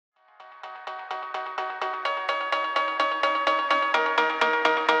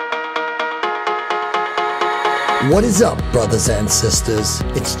What is up, brothers and sisters?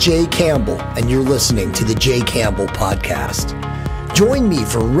 It's Jay Campbell, and you're listening to the Jay Campbell Podcast. Join me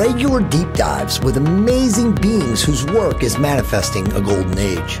for regular deep dives with amazing beings whose work is manifesting a golden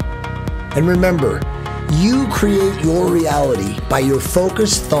age. And remember, you create your reality by your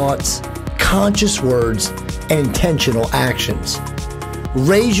focused thoughts, conscious words, and intentional actions.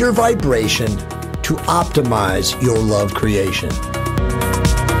 Raise your vibration to optimize your love creation.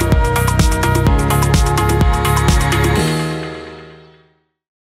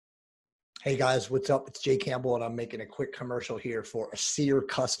 Hey guys, what's up? It's Jay Campbell, and I'm making a quick commercial here for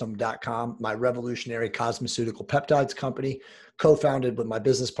𝘼𝙗𝙤𝙪𝙩, my revolutionary cosmeceutical peptides company, co-founded with my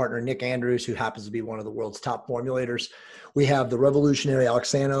business partner, Nick Andrews, who happens to be one of the world's top formulators. We have the revolutionary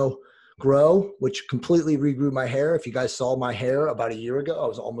𝘼𝙗𝙤𝙪𝙩, which completely regrew my hair. If you guys saw my hair about a year ago, I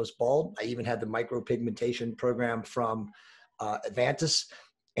was almost bald. I even had the micropigmentation program from Advantis.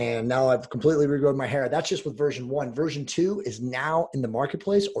 And now I've completely regrown my hair. That's just with version 1. Version 2 is now in the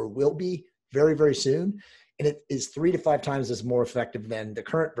marketplace, or will be very, very soon. And it is 3 to 5 times as more effective than the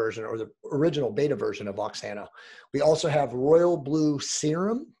current version or the original beta version of 𝘼𝙗𝙤𝙪. We also have royal blue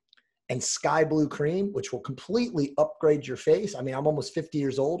serum and sky blue cream, which will completely upgrade your face. I mean, I'm almost 50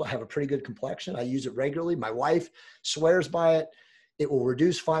 years old. I have a pretty good complexion. I use it regularly. My wife swears by it. It will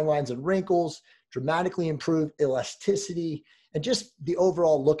reduce fine lines and wrinkles, dramatically improve elasticity, and just the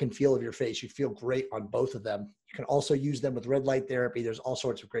overall look and feel of your face. You feel great on both of them. You can also use them with red light therapy. There's all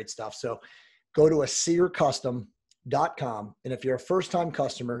sorts of great stuff. So go to 𝘼𝙗𝙤𝙪𝙩.com. And if you're a first-time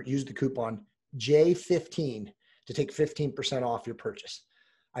customer, use the coupon J15 to take 15% off your purchase.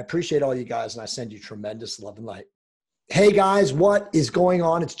 I appreciate all you guys, and I send you tremendous love and light. Hey guys, what is going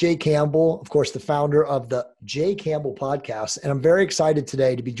on? It's Jay Campbell, of course, the founder of the Jay Campbell Podcast. And I'm very excited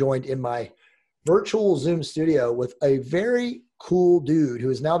today to be joined in my virtual Zoom studio with a very cool dude who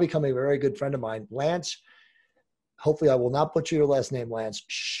is now becoming a very good friend of mine, Lance. Hopefully I will not butcher your last name, Lance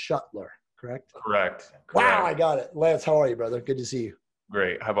Schuttler, correct? Correct. Wow, I got it. Lance, how are you, brother? Good to see you.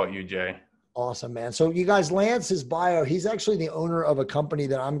 Great. How about you, Jay? Awesome, man. So you guys, Lance's bio, he's actually the owner of a company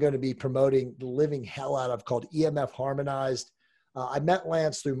that I'm going to be promoting the living hell out of called 𝘼𝙗𝙤𝙪𝙩. I met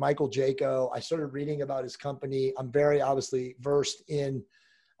Lance through Michael Jaco. I started reading about his company. I'm very obviously versed in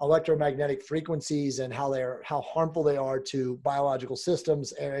electromagnetic frequencies and how harmful they are to biological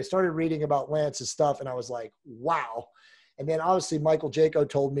systems. And I started reading about Lance's stuff, and I was like, wow. And then obviously Michael Jaco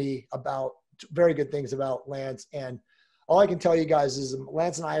told me about very good things about Lance. And all I can tell you guys is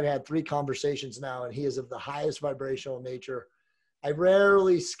Lance and I have had 3 conversations now, and he is of the highest vibrational nature. I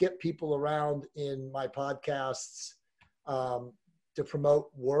rarely skip people around in my podcasts to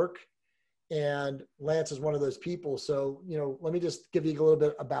promote work. And Lance is one of those people. So, let me just give you a little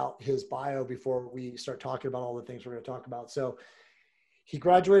bit about his bio before we start talking about all the things we're going to talk about. So he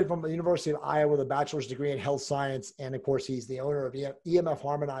graduated from the University of Iowa with a bachelor's degree in health science. And of course, he's the owner of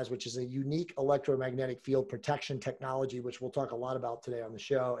𝘼𝙗𝙤𝙪𝙩, which is a unique electromagnetic field protection technology, which we'll talk a lot about today on the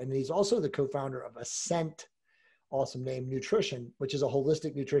show. And he's also the co-founder of 𝘼𝙗𝙤, awesome name, Nutrition, which is a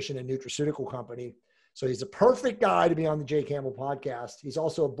holistic nutrition and nutraceutical company. So he's a perfect guy to be on the Jay Campbell Podcast. He's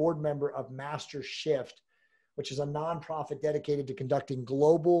also a board member of Master Shift, which is a nonprofit dedicated to conducting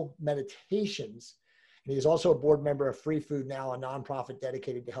global meditations. And he's also a board member of Free Food Now, a nonprofit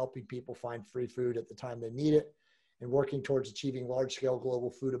dedicated to helping people find free food at the time they need it and working towards achieving large-scale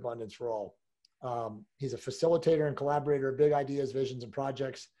global food abundance for all. He's a facilitator and collaborator of big ideas, visions, and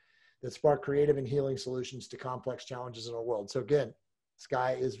projects that spark creative and healing solutions to complex challenges in our world. So again, this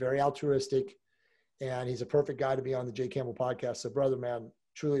guy is very altruistic, and he's a perfect guy to be on the Jay Campbell Podcast. So brother, man,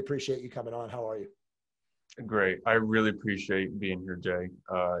 truly appreciate you coming on. How are you? Great. I really appreciate being here, Jay.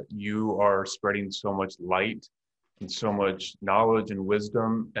 You are spreading so much light and so much knowledge and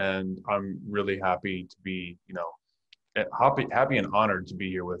wisdom, and I'm really happy to be, happy and honored to be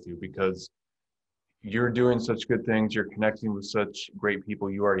here with you, because you're doing such good things. You're connecting with such great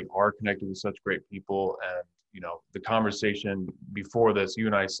people. You already are connected with such great people. And, the conversation before this, you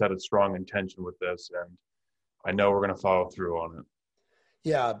and I set a strong intention with this, and I know we're going to follow through on it.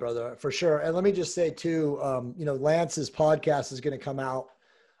 Yeah, brother, for sure. And let me just say too, Lance's podcast is going to come out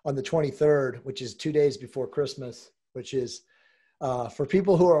on the 23rd, which is 2 days before Christmas, which is for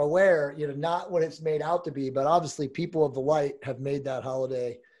people who are aware, not what it's made out to be, but obviously people of the light have made that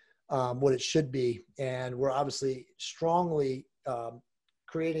holiday what it should be. And we're obviously strongly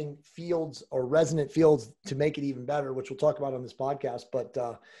creating fields or resonant fields to make it even better, which we'll talk about on this podcast. But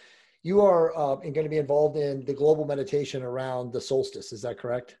you are going to be involved in the global meditation around the solstice. Is that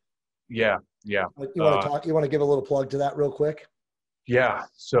correct? Yeah. You want to talk? You want to give a little plug to that real quick? Yeah.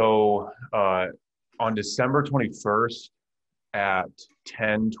 So on December 21st at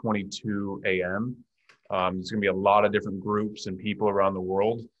 10:22 a.m., There's going to be a lot of different groups and people around the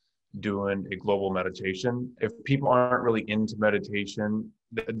world doing a global meditation. If people aren't really into meditation,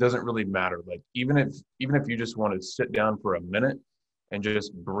 it doesn't really matter. Like even if you just want to sit down for a minute and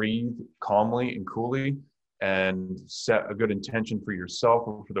just breathe calmly and coolly and set a good intention for yourself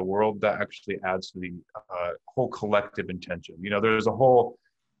or for the world, that actually adds to the whole collective intention. You know, there's a whole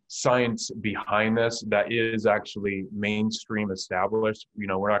science behind this that is actually mainstream established. You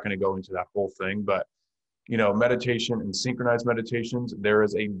know, we're not going to go into that whole thing, but you know, meditation and synchronized meditations, there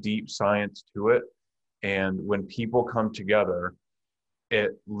is a deep science to it. And when people come together,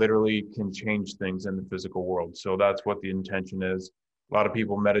 it literally can change things in the physical world. So that's what the intention is. A lot of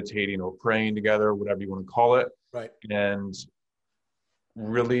people meditating or praying together, whatever you want to call it. Right. And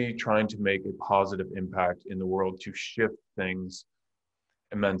really trying to make a positive impact in the world to shift things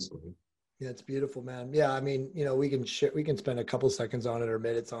immensely. Yeah, it's beautiful, man. Yeah, I mean, you know, we can spend a couple seconds on it or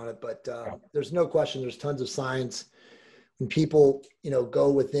minutes on it, but there's no question. There's tons of science when people, you know, go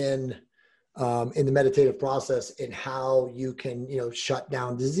within in the meditative process and how you can, you know, shut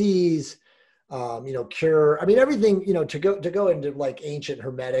down disease, you know, cure. I mean, everything, you know, to go into like ancient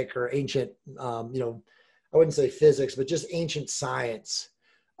hermetic or ancient, you know, I wouldn't say physics, but just ancient science.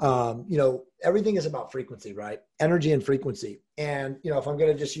 You know, everything is about frequency, right? Energy and frequency. And, you know, if I'm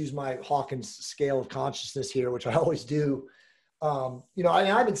going to just use my Hawkins scale of consciousness here, which I always do, you know,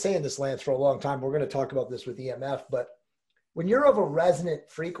 I've been saying this, Lance, for a long time. We're going to talk about this with EMF, but when you're of a resonant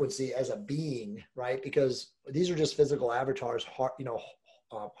frequency as a being, right? Because these are just physical avatars, you know,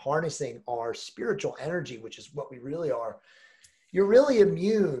 harnessing our spiritual energy, which is what we really are. You're really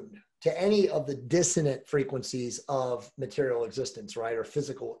immune to any of the dissonant frequencies of material existence, right? Or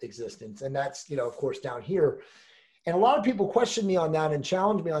physical existence. And that's, you know, of course, down here. And a lot of people question me on that and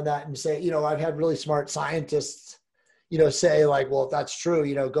challenge me on that and say, you know, I've had really smart scientists, you know, say like, well, if that's true,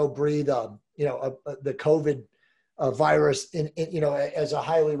 you know, go breathe, you know, the COVID virus in, you know, as a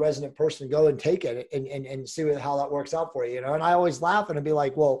highly resonant person, go and take it and see how that works out for you, you know? And I always laugh and I'd be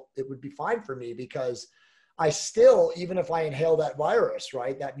like, well, it would be fine for me because I still, even if I inhale that virus,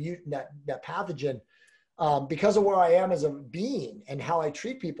 right, that mutant, that pathogen, because of where I am as a being and how I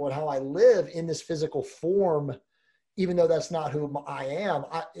treat people and how I live in this physical form, even though that's not who I am,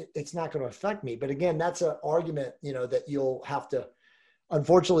 it's not going to affect me. But again, that's an argument, you know, that you'll have to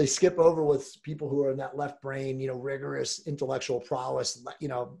unfortunately skip over with people who are in that left brain, you know, rigorous intellectual prowess, you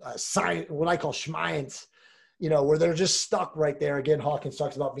know, science, what I call schmience, you know, where they're just stuck right there. Again, Hawkins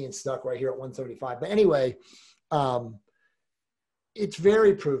talks about being stuck right here at 135. But anyway, it's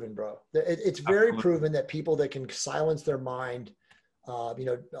very proven, bro. It's very proven that people that can silence their mind, you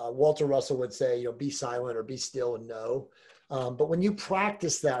know, Walter Russell would say, you know, be silent or be still and know. But when you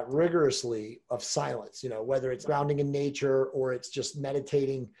practice that rigorously of silence, you know, whether it's grounding in nature or it's just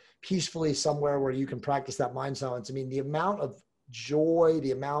meditating peacefully somewhere where you can practice that mind silence, I mean, the amount of joy,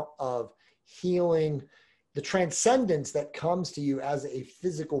 the amount of healing, the transcendence that comes to you as a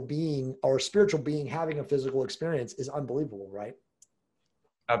physical being or a spiritual being having a physical experience is unbelievable, right?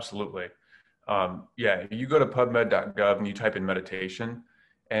 Absolutely. Yeah, you go to pubmed.gov and you type in meditation,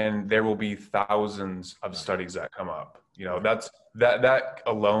 and there will be thousands of studies that come up. You know, that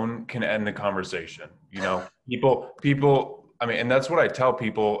alone can end the conversation. You know, people. I mean, and that's what I tell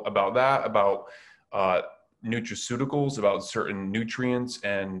people about that, about nutraceuticals, about certain nutrients,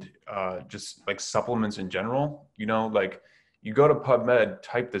 and just like supplements in general. You know, like you go to PubMed,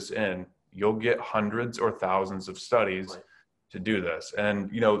 type this in, you'll get hundreds or thousands of studies to do this. And,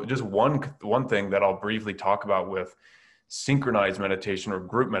 you know, just one thing that I'll briefly talk about with synchronized meditation or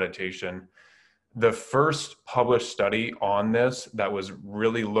group meditation, the first published study on this that was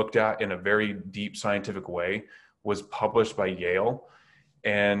really looked at in a very deep scientific way was published by Yale.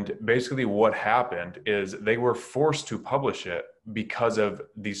 And basically what happened is they were forced to publish it because of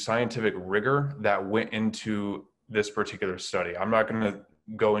the scientific rigor that went into this particular study. I'm not going to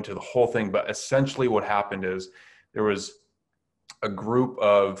go into the whole thing, but essentially what happened is there was a group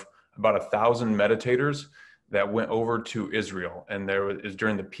of about 1,000 meditators that went over to Israel, and there was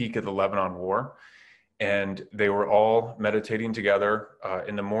during the peak of the Lebanon War, and they were all meditating together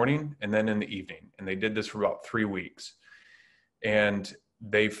in the morning and then in the evening, and they did this for about 3 weeks, and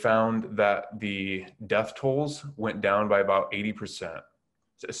they found that the death tolls went down by about 80%,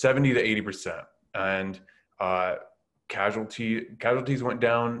 70 to 80%, and casualties went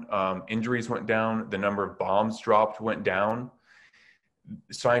down, injuries went down, the number of bombs dropped went down.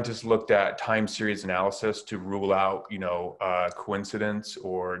 Scientists looked at time series analysis to rule out, you know, coincidence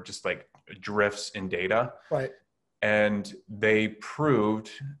or just like drifts in data. Right. And they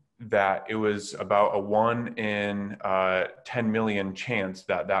proved that it was about a 1 in 10 million chance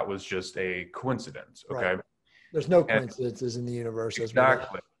that that was just a coincidence. Okay. Right. There's no And coincidences in the universe, as we know.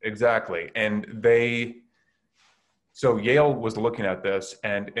 exactly. And so Yale was looking at this,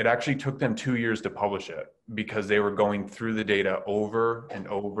 and it actually took them 2 years to publish it because they were going through the data over and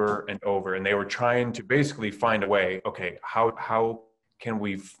over and over. And they were trying to basically find a way, okay, how can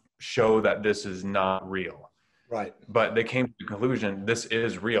we show that this is not real? Right. But they came to the conclusion, this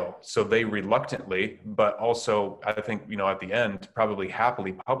is real. So they reluctantly, but also I think, at the end, probably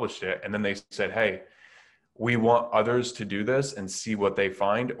happily published it. And then they said, hey, we want others to do this and see what they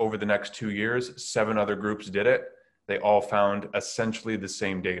find. Over the next 2 years, 7 other groups did it. They all found essentially the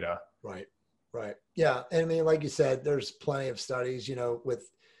same data. Right. Right. Yeah. And I mean, like you said, there's plenty of studies, with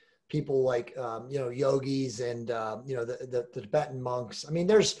people like, yogis and, the Tibetan monks. I mean,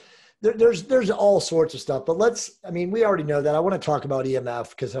 there's all sorts of stuff, but we already know that. I want to talk about EMF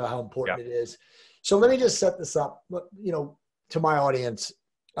because of how important it is. So let me just set this up, to my audience,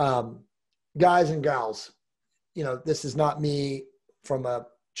 guys and gals, this is not me from a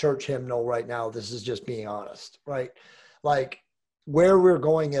church hymnal right now. This is just being honest, right? Like where we're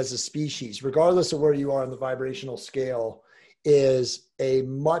going as a species, regardless of where you are on the vibrational scale, is a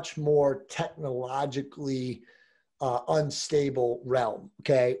much more technologically unstable realm.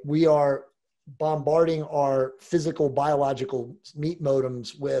 Okay. We are bombarding our physical, biological meat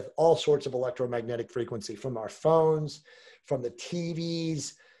modems with all sorts of electromagnetic frequency from our phones, from the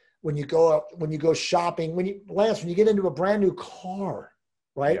TVs. When you go shopping, when you get into a brand new car,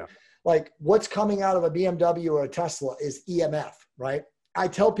 right? Yeah. Like what's coming out of a BMW or a Tesla is EMF, right? I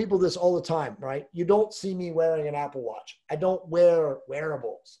tell people this all the time, right? You don't see me wearing an Apple Watch. I don't wear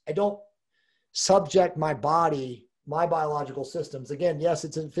wearables. I don't subject my body, my biological systems. Again, yes,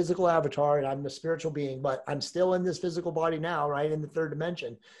 it's a physical avatar and I'm a spiritual being, but I'm still in this physical body now, right? In the third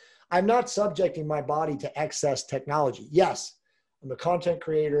dimension. I'm not subjecting my body to excess technology. Yes, I'm a content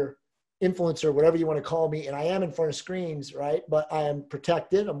creator, influencer, whatever you want to call me. And I am in front of screens, right? But I am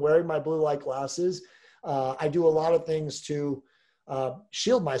protected. I'm wearing my blue light glasses. I do a lot of things to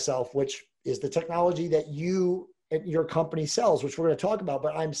shield myself, which is the technology that your company sells, which we're going to talk about.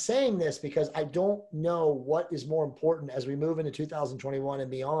 But I'm saying this because I don't know what is more important as we move into 2021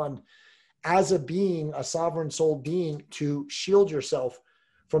 and beyond, as a being, a sovereign soul being, to shield yourself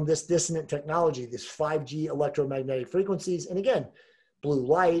from this dissonant technology, this 5G electromagnetic frequencies. And again, blue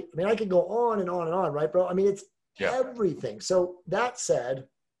light. I mean, I could go on and on and on, right, bro? I mean, it's everything. So that said,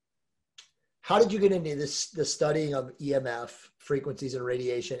 how did you get into the studying of EMF frequencies and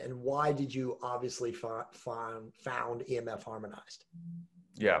radiation, and why did you obviously found EMF harmonized?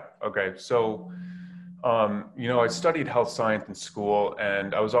 Yeah. Okay. So, I studied health science in school,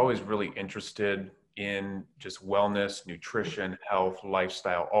 and I was always really interested in just wellness, nutrition, health,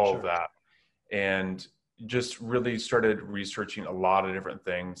 lifestyle, all of that. And just really started researching a lot of different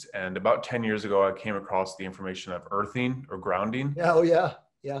things. And about 10 years ago, I came across the information of earthing or grounding. Oh, yeah.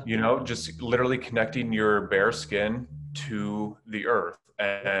 Yeah. Just literally connecting your bare skin to the earth.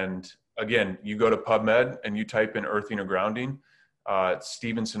 And again, you go to PubMed and you type in earthing or grounding.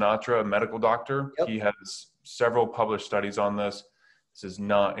 Stephen Sinatra, a medical doctor, he has several published studies on this. This is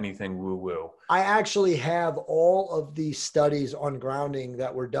not anything woo-woo. I actually have all of these studies on grounding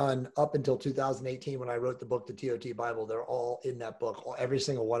that were done up until 2018 when I wrote the book, The TOT Bible. They're all in that book. Every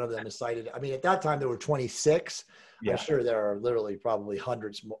single one of them is cited. I mean, at that time, there were 26. Yeah. I'm sure there are literally probably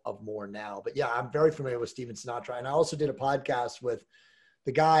hundreds of more now. But yeah, I'm very familiar with Stephen Sinatra. And I also did a podcast with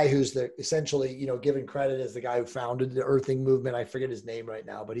the guy who's essentially, given credit as the guy who founded the earthing movement. I forget his name right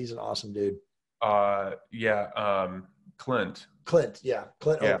now, but he's an awesome dude. Clint. Yeah.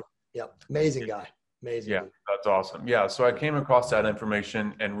 Clint. Yeah. Yeah. Amazing guy. Amazing. Yeah. Dude. That's awesome. Yeah. So I came across that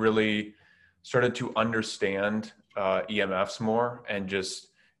information and really started to understand EMFs more, and just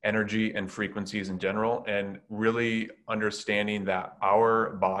energy and frequencies in general, and really understanding that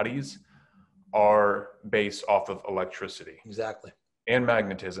our bodies are based off of electricity. Exactly. And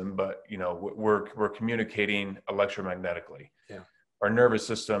magnetism, but we're communicating electromagnetically. Yeah. Our nervous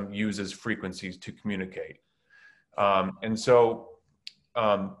system uses frequencies to communicate. And so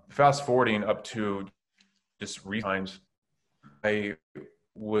fast forwarding up to just recent times, I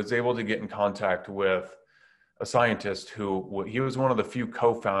was able to get in contact with a scientist he was one of the few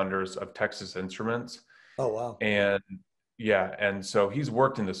co-founders of Texas Instruments. Oh, wow. And so he's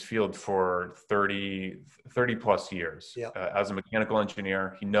worked in this field for 30 plus years. As a mechanical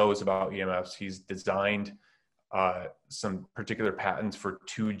engineer. He knows about EMFs. He's designed some particular patents for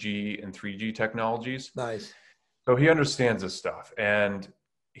 2G and 3G technologies. Nice. So he understands this stuff, and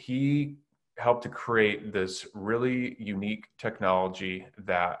he helped to create this really unique technology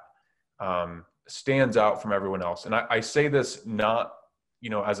that stands out from everyone else. And I say this not,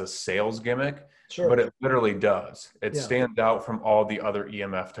 as a sales gimmick, Sure. but it literally does. It Yeah. stands out from all the other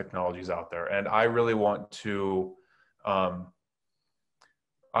EMF technologies out there. And I really want to, I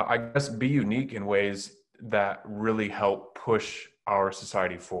guess, be unique in ways that really help push our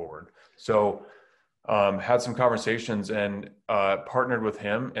society forward. So had some conversations and partnered with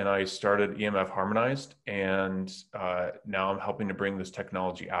him, and I started EMF Harmonized, and now I'm helping to bring this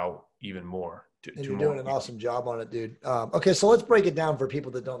technology out even more. And you're doing an awesome job on it, dude. Okay, so let's break it down for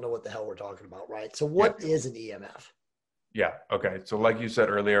people that don't know what the hell we're talking about, right? So what is an EMF? Yeah. Okay. So like you said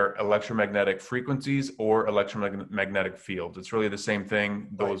earlier, electromagnetic frequencies or electromagnetic fields. It's really the same thing.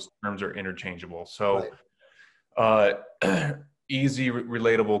 Those terms are interchangeable. So easy,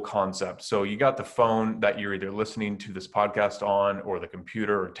 relatable concept. So you got the phone that you're either listening to this podcast on, or the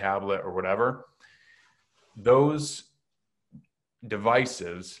computer or tablet or whatever. Those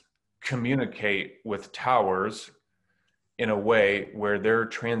devices communicate with towers in a way where they're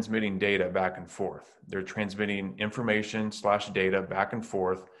transmitting data back and forth. They're transmitting information / data back and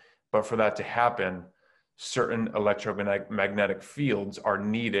forth. But for that to happen, certain electromagnetic fields are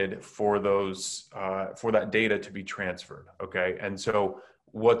needed for those, for that data to be transferred. Okay. And so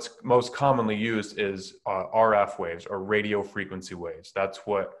what's most commonly used is RF waves, or radio frequency waves. That's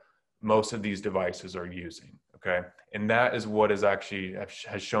what most of these devices are using. Okay. And that is what is actually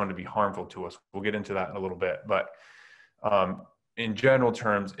has shown to be harmful to us. We'll get into that in a little bit, but in general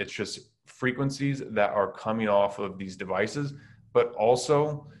terms, it's just frequencies that are coming off of these devices, but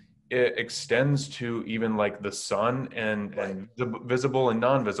also it extends to even like the sun and the visible and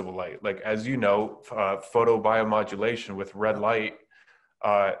non-visible light. Like, as you know, photobiomodulation with red light,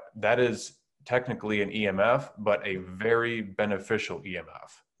 that is technically an EMF, but a very beneficial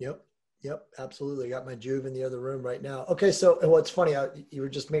EMF. Yep, absolutely. I got my Juve in the other room right now. Okay, so what's funny, you were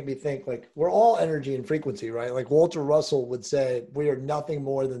just making me think, like, we're all energy and frequency, right? Like Walter Russell would say, we are nothing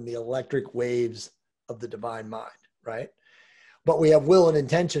more than the electric waves of the divine mind, right? But we have will and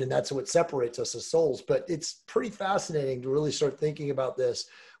intention, and that's what separates us as souls. But it's pretty fascinating to really start thinking about this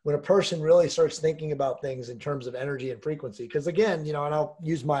when a person really starts thinking about things in terms of energy and frequency. Because again, and I'll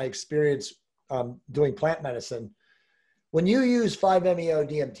use my experience doing plant medicine. When you use 5-MeO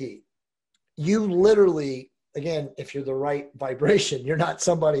DMT, you literally, again, if you're the right vibration, you're not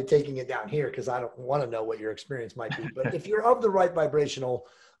somebody taking it down here, because I don't want to know what your experience might be. But if you're of the right vibrational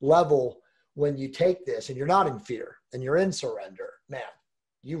level, when you take this and you're not in fear and you're in surrender, man,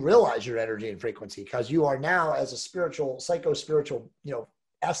 you realize your energy and frequency, because you are now, as a spiritual, psycho-spiritual,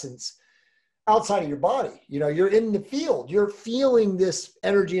 essence outside of your body. You're in the field, you're feeling this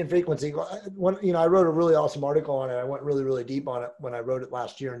energy and frequency. I wrote a really awesome article on it. I went really, really deep on it when I wrote it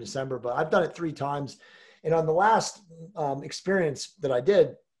last year in December, but I've done it 3 times. And on the last experience that I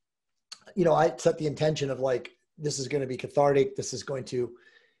did, I set the intention of like, this is going to be cathartic. This is going to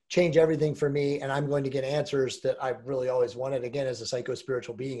change everything for me. And I'm going to get answers that I've really always wanted, again, as a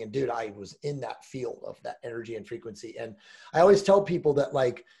psycho-spiritual being. And dude, I was in that field of that energy and frequency. And I always tell people that,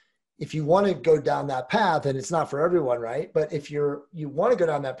 like, if you want to go down that path, and it's not for everyone, right? But if you want to go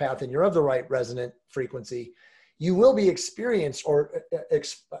down that path and you're of the right resonant frequency, you will be experienced, or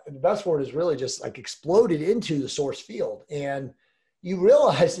the best word is really just like exploded into the source field. And you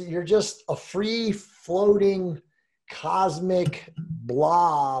realize that you're just a free floating cosmic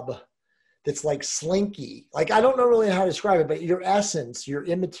blob that's like slinky. Like, I don't know really how to describe it, but your essence, your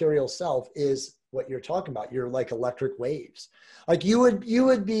immaterial self, is what you're talking about. You're like electric waves. Like you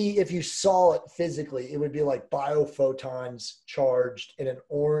would be, if you saw it physically, it would be like biophotons charged in an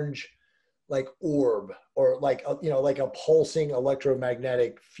orange, like orb, or like a pulsing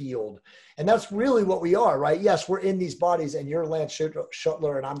electromagnetic field. And that's really what we are, right? Yes, we're in these bodies, and you're Lance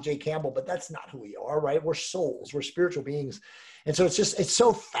Schuttler and I'm Jay Campbell, but that's not who we are, right? We're souls, we're spiritual beings. And so it's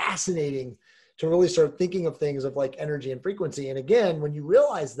so fascinating to really start thinking of things of like energy and frequency. And again, when you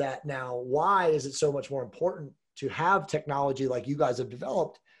realize that now, why is it so much more important to have technology like you guys have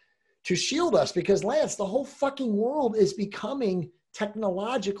developed to shield us? Because Lance, the whole fucking world is becoming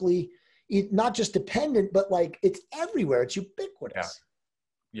technologically not just dependent, but like it's everywhere. It's ubiquitous.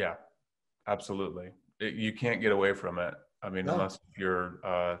 Yeah, absolutely. You can't get away from it. I mean, no. Unless you're,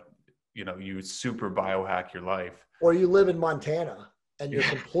 you super biohack your life. Or you live in Montana and you're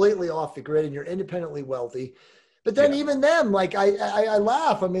completely off the grid and you're independently wealthy. But then even them, like I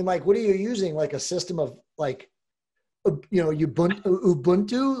laugh. I mean, like, what are you using? Like a system of like,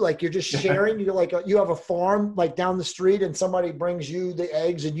 Ubuntu, like you're just sharing. You're like, you have a farm like down the street and somebody brings you the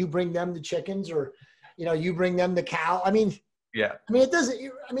eggs and you bring them the chickens, or, you bring them the cow. I mean, it doesn't,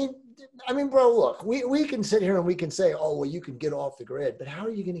 I mean, bro, look, we can sit here and we can say, oh, well, you can get off the grid, but how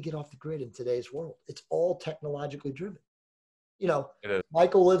are you going to get off the grid in today's world? It's all technologically driven. You know,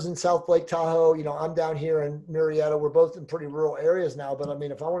 Michael lives in South Lake Tahoe. You know, I'm down here in Murrieta. We're both in pretty rural areas now, but I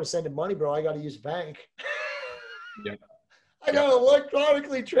mean, if I want to send him money, bro, I got to use a bank. Yeah. I got to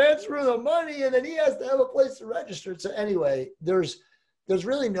electronically transfer the money, and then he has to have a place to register it. So anyway, there's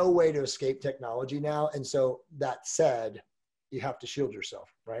really no way to escape technology now. And so that said, you have to shield yourself,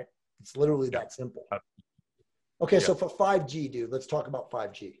 right? It's literally that simple. Okay, so for 5G, dude, let's talk about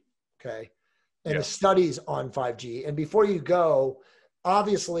 5G, okay? And the studies on 5G. And before you go,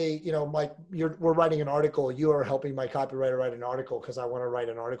 obviously, you know, Mike, we're writing an article. You are helping my copywriter write an article because I want to write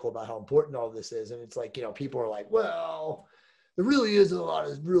an article about how important all this is. And it's like, you know, people are like, well, there really isn't a lot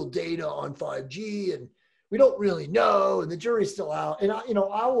of real data on 5G, and we don't really know, and the jury's still out. And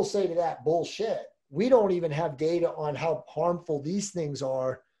I will say to that, bullshit. We don't even have data on how harmful these things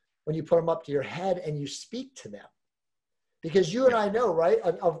are when you put them up to your head and you speak to them. Because you and I know, right?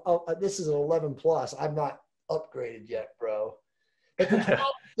 This is an 11 plus. I'm not upgraded yet, bro. But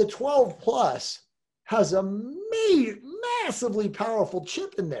the 12 plus has a massively powerful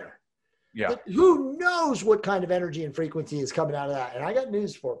chip in there. Yeah. Who knows what kind of energy and frequency is coming out of that? And I got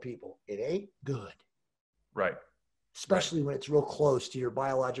news for people. It ain't good. Right. Especially when it's real close to your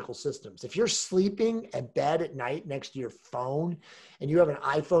biological systems. If you're sleeping in bed at night next to your phone and you have an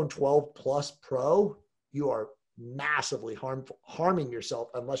iPhone 12 Plus Pro, you are massively harming yourself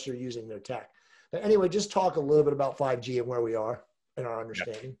unless you're using their tech. But anyway, just talk a little bit about 5G and where we are in our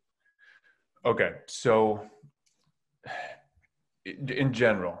understanding. Okay. So in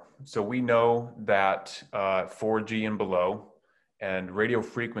general, so we know that 4G and below and radio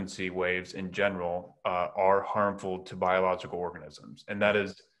frequency waves in general are harmful to biological organisms. And that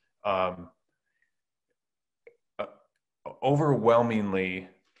is overwhelmingly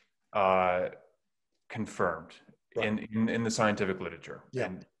confirmed in the scientific literature. Yeah.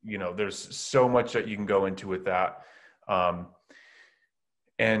 And, you know, there's so much that you can go into with that.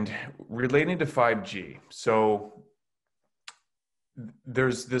 And relating to 5G, so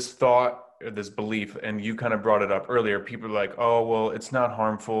there's this thought, or this belief, and you kind of brought it up earlier. People are like, oh, well, it's not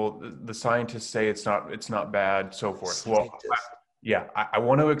harmful. The scientists say it's not bad, so forth. Well, I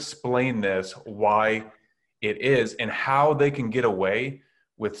want to explain this, why it is and how they can get away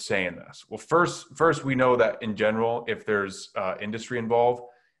with saying this. Well, first we know that in general, if there's industry involved,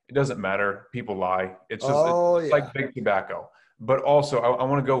 it doesn't matter. People lie. It's just like big tobacco. But also, I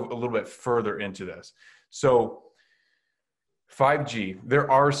want to go a little bit further into this. So 5G, there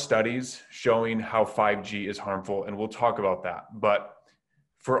are studies showing how 5G is harmful, and we'll talk about that. But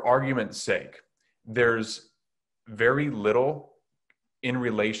for argument's sake, there's very little in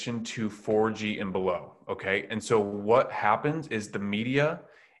relation to 4G and below, okay? And so what happens is the media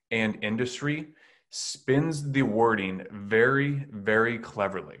and industry spins the wording very, very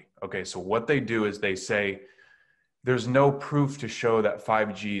cleverly, okay? So what they do is they say, there's no proof to show that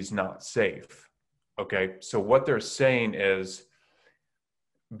 5G is not safe. Okay, so what they're saying is,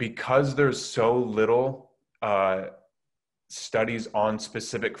 because there's so little studies on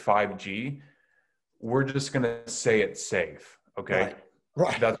specific 5G, we're just going to say it's safe. Okay,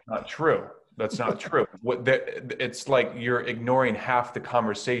 right. That's not true. That's not true. It's like you're ignoring half the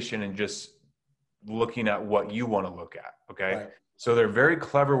conversation and just looking at what you want to look at. Okay, right. So they're very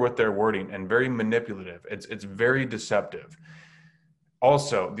clever with their wording and very manipulative. It's very deceptive.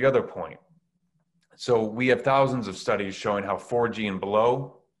 Also, the other point. So we have thousands of studies showing how 4G and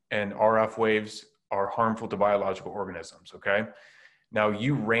below and RF waves are harmful to biological organisms, okay? Now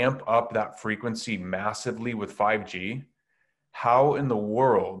you ramp up that frequency massively with 5G. How in the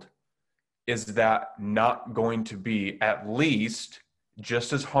world is that not going to be at least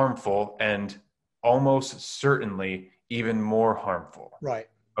just as harmful and almost certainly even more harmful? Right.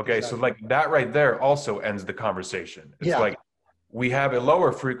 Okay, exactly. So like that right there also ends the conversation. It's like we have a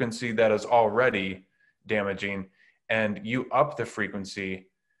lower frequency that is already damaging, and you up the frequency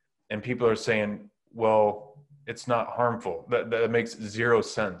and people are saying, well, it's not harmful. That makes zero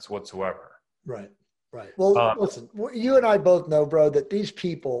sense whatsoever. Right. Well, listen, you and I both know, bro, that these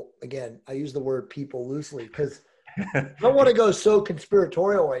people, again, I use the word people loosely because I don't want to go so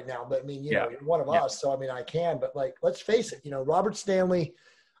conspiratorial right now, but I mean, you know, you're one of us. So, I mean, I can, but like, let's face it, you know, Robert Stanley,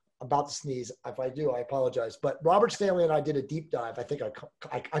 I'm about to sneeze. If I do, I apologize. But Robert Stanley and I did a deep dive. I think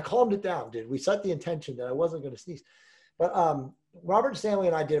I calmed it down, dude. We set the intention that I wasn't going to sneeze. But Robert Stanley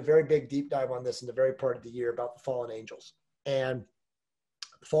and I did a very big deep dive on this in the very part of the year about the fallen angels and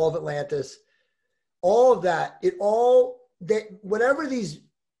the fall of Atlantis, all of that. Whatever these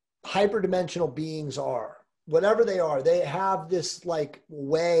hyperdimensional beings are, whatever they are, they have this like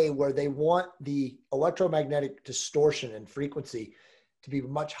way where they want the electromagnetic distortion and frequency to be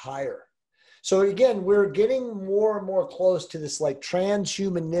much higher. So again, we're getting more and more close to this like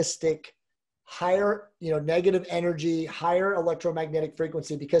transhumanistic, higher, negative energy, higher electromagnetic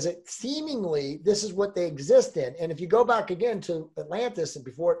frequency, because it seemingly, this is what they exist in. And if you go back again to Atlantis and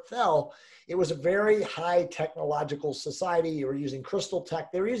before it fell, it was a very high technological society. You were using crystal tech.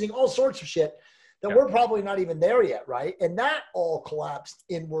 They were using all sorts of shit that we're probably not even there yet, right? And that all collapsed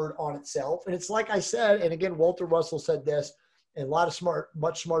inward on itself. And it's like I said, and again, Walter Russell said this, and a lot of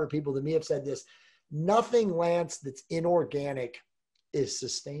much smarter people than me have said this: nothing, Lance, that's inorganic is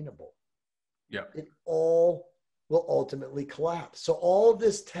sustainable. Yeah. It all will ultimately collapse. So all of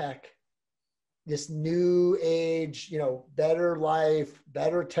this tech, this new age, better life,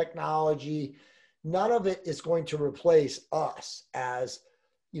 better technology, none of it is going to replace us as,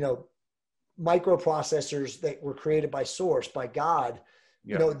 microprocessors that were created by source, by God.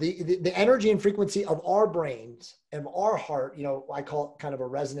 Yeah. The energy and frequency of our brains and our heart, I call it kind of a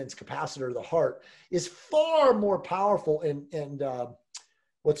resonance capacitor of the heart, is far more powerful and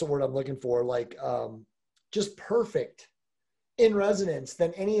what's the word I'm looking for? Like just perfect in resonance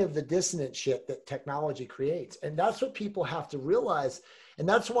than any of the dissonant shit that technology creates. And that's what people have to realize. And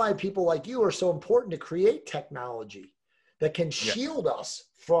that's why people like you are so important to create technology that can shield us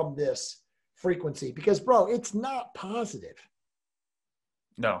from this frequency, because bro, it's not positive.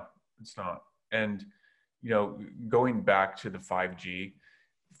 No, it's not. And, going back to the 5G,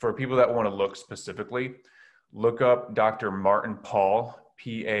 for people that want to look specifically, look up Dr. Martin Pall,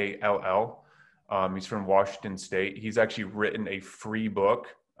 Pall. He's from Washington State. He's actually written a free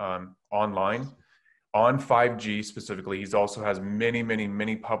book online on 5G specifically. He's also has many, many,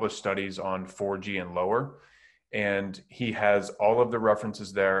 many published studies on 4G and lower. And he has all of the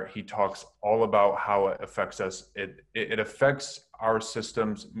references there. He talks all about how it affects us. It affects our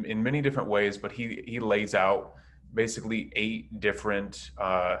systems in many different ways, but he lays out basically 8 different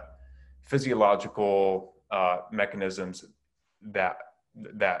physiological mechanisms that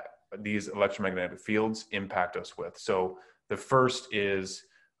these electromagnetic fields impact us with. So the first is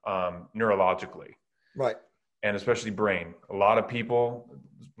neurologically. Right. And especially brain. A lot of people,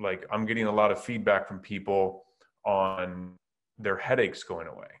 like I'm getting a lot of feedback from people on their headaches going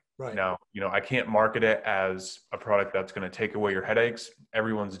away. Right. Now, I can't market it as a product that's going to take away your headaches.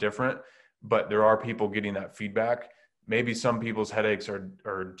 Everyone's different, but there are people getting that feedback. Maybe some people's headaches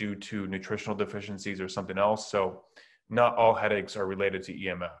are due to nutritional deficiencies or something else. So not all headaches are related to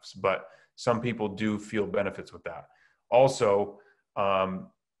EMFs, but some people do feel benefits with that. Also,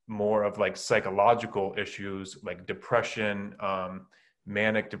 more of like psychological issues like depression,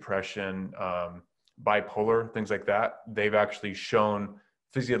 manic depression, bipolar, things like that. They've actually shown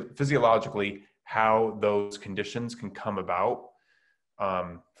physiologically how those conditions can come about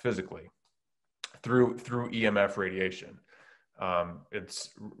physically through EMF radiation.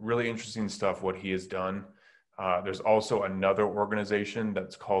 It's really interesting stuff what he has done. There's also another organization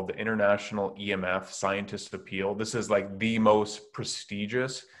that's called the International EMF Scientists Appeal. This is like the most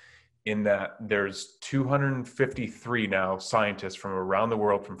prestigious, in that there's 253 now scientists from around the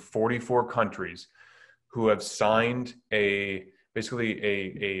world from 44 countries who have signed basically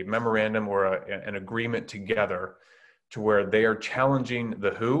a memorandum or an agreement together to where they are challenging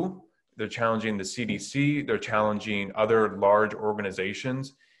the WHO, they're challenging the CDC, they're challenging other large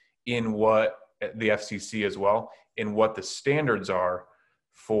organizations in what the FCC as well, in what the standards are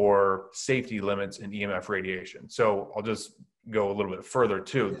for safety limits in EMF radiation. So I'll just go a little bit further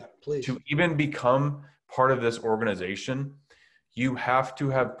too. Yeah, please. To even become part of this organization, you have to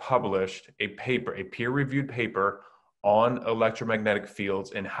have published a paper, a peer-reviewed paper on electromagnetic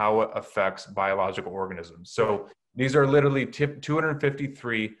fields and how it affects biological organisms. So these are literally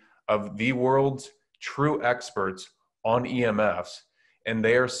 253 of the world's true experts on EMFs. And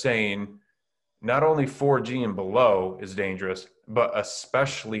they are saying not only 4G and below is dangerous, but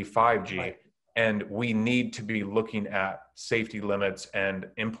especially 5G. Right. And we need to be looking at safety limits and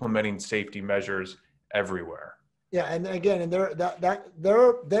implementing safety measures everywhere. Yeah, and again, and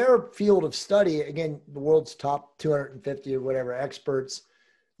their field of study, again, the world's top 250 or whatever experts,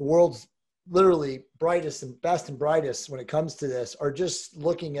 the world's literally brightest and best and brightest when it comes to this, are just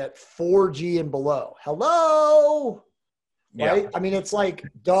looking at 4G and below. Hello, right? Yeah. I mean, it's like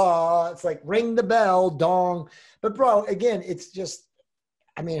duh. It's like ring the bell, dong. But bro, again, it's just,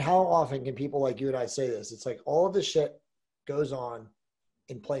 I mean, how often can people like you and I say this? It's like all of this shit goes on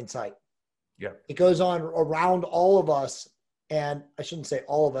in plain sight. Yeah. It goes on around all of us. And I shouldn't say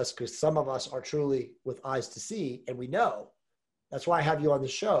all of us, because some of us are truly with eyes to see, and we know. That's why I have you on the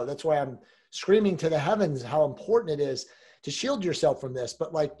show. That's why I'm screaming to the heavens how important it is to shield yourself from this.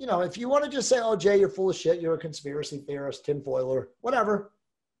 But like, you know, if you want to just say, oh, Jay, you're full of shit, you're a conspiracy theorist, tinfoiler, whatever,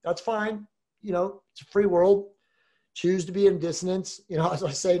 that's fine. You know, it's a free world. Choose to be in dissonance. You know, as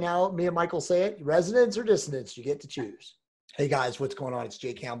I say now, me and Michael say it, resonance or dissonance, you get to choose. Hey guys, what's going on? It's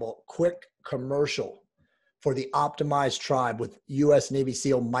Jay Campbell. Quick commercial for the Optimized Tribe with U.S. Navy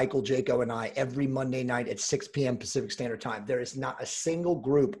SEAL Michael Jaco and I every Monday night at 6 p.m. Pacific Standard Time. There is not a single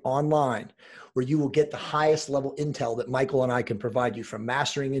group online where you will get the highest level intel that Michael and I can provide you, from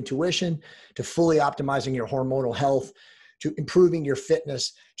mastering intuition to fully optimizing your hormonal health, to improving your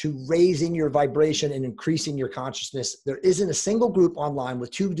fitness, to raising your vibration and increasing your consciousness. There isn't a single group online with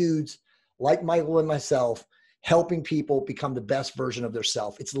two dudes like Michael and myself helping people become the best version of their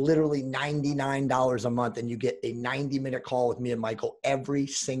self. It's literally $99 a month, and you get a 90-minute call with me and Michael every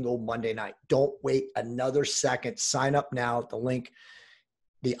single Monday night. Don't wait another second. Sign up now at the link,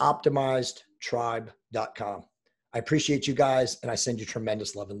 theoptimizedtribe.com. I appreciate you guys, and I send you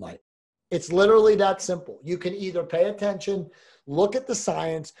tremendous love and light. It's literally that simple. You can either pay attention, look at the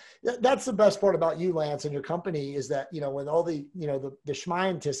science. That's the best part about you, Lance, and your company, is that, you know, when all the, you know, the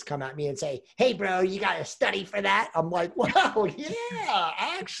scientists come at me and say, hey, bro, you got a study for that? I'm like, wow, yeah,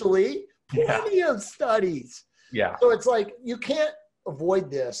 actually, plenty of studies. Yeah. So it's like, you can't avoid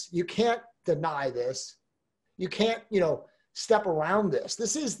this. You can't deny this. You can't, you know, step around this.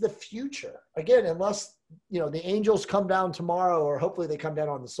 This is the future. Again, unless, you know, the angels come down tomorrow, or hopefully they come down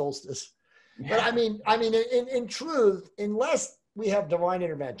on the solstice. Yeah. But I mean, in truth, unless we have divine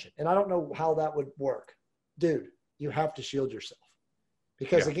intervention, and I don't know how that would work, dude, you have to shield yourself.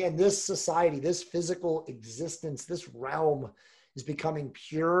 Because again, this society, this physical existence, this realm is becoming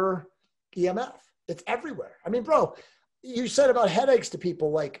pure EMF. It's everywhere. I mean, bro, you said about headaches to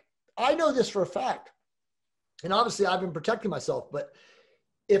people. Like, I know this for a fact. And obviously I've been protecting myself, but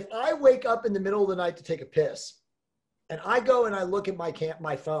if I wake up in the middle of the night to take a piss and I go and I look at my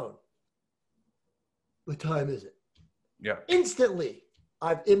phone, what time is it? Yeah. Instantly,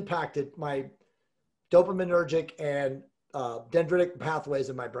 I've impacted my dopaminergic and dendritic pathways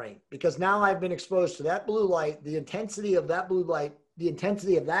in my brain, because now I've been exposed to that blue light, the intensity of that blue light, the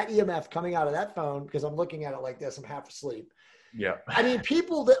intensity of that EMF coming out of that phone, because I'm looking at it like this, I'm half asleep. Yeah. I mean,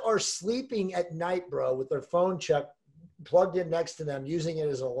 people that are sleeping at night, bro, with their phone plugged in next to them, using it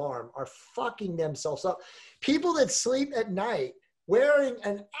as an alarm, are fucking themselves up. People that sleep at night wearing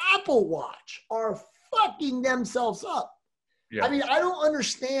an Apple Watch are fucking themselves up. Yeah. I mean, I don't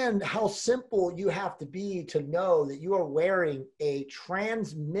understand how simple you have to be to know that you are wearing a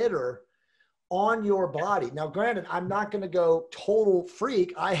transmitter on your body. Now, granted, I'm not going to go total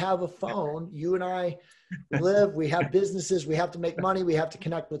freak. I have a phone. You and I live, we have businesses, we have to make money, we have to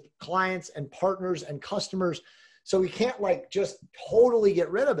connect with clients and partners and customers. So we can't like just totally get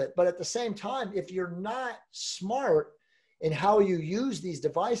rid of it. But at the same time, if you're not smart in how you use these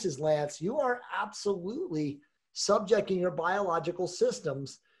devices, Lance, you are absolutely subjecting your biological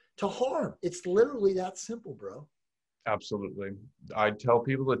systems to harm. It's literally that simple, bro. Absolutely. I tell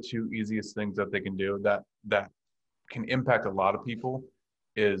people the two easiest things that they can do that can impact a lot of people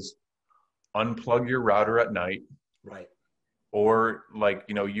is unplug your router at night. Right. Or like,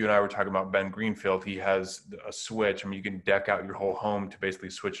 you know, you and I were talking about Ben Greenfield. He has a switch. I mean, you can deck out your whole home to basically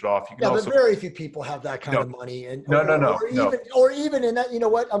switch it off. You can but very few people have that kind of money. And or even in that, you know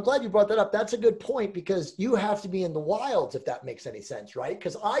what? I'm glad you brought that up. That's a good point, because you have to be in the wilds, if that makes any sense, right?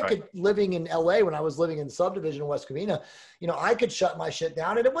 Because I could, living in LA, when I was living in the subdivision in West Covina, you know, I could shut my shit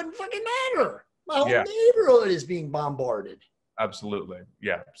down and it wouldn't fucking matter. My whole neighborhood is being bombarded. Absolutely.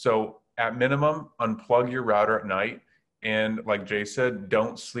 Yeah. So at minimum, unplug your router at night. And like Jay said,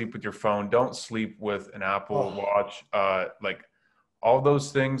 don't sleep with your phone. Don't sleep with an Apple Watch. Like all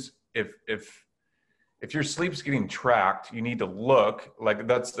those things. If your sleep's getting tracked, you need to look. Like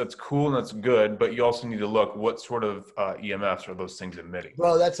that's cool and that's good, but you also need to look what sort of EMFs are those things emitting.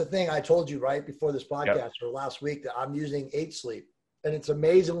 Bro, that's the thing I told you right before this podcast or last week, that I'm using 8 Sleep, and it's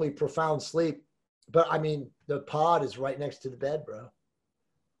amazingly profound sleep. But I mean, the pod is right next to the bed, bro.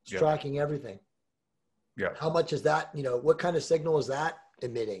 It's tracking everything. Yeah. How much is that? You know, what kind of signal is that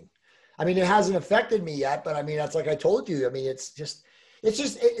emitting? I mean, it hasn't affected me yet, but I mean, that's like I told you. I mean,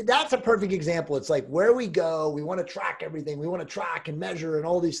 that's a perfect example. It's like where we go, we want to track everything. We want to track and measure and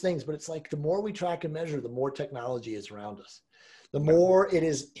all these things, but it's like the more we track and measure, the more technology is around us, the more it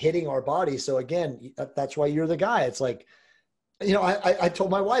is hitting our body. So again, that's why you're the guy. It's like, you know, I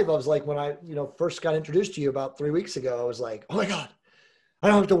told my wife, I was like, when I, you know, first got introduced to you about 3 weeks ago, I was like, oh my God, I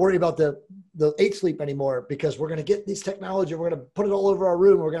don't have to worry about the 8 Sleep anymore, because we're going to get these technology. We're going to put it all over our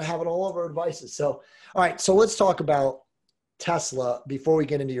room. We're going to have it all over our devices. So, all right. So let's talk about Tesla, before we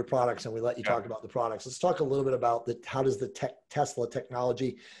get into your products and we let you Yeah. talk about the products, let's talk a little bit about how does the Tesla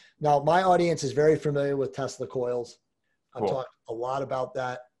technology. Now, my audience is very familiar with Tesla coils. I've Cool. talked a lot about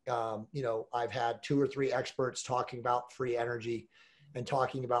that. I've had 2 or 3 experts talking about free energy and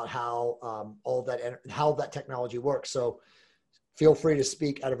talking about how how that technology works. So feel free to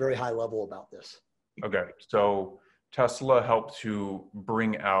speak at a very high level about this. Okay. So Tesla helped to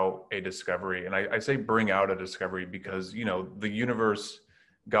bring out a discovery. And I say bring out a discovery because, the universe,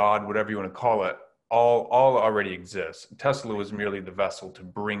 God, whatever you want to call it, all already exists. Tesla was merely the vessel to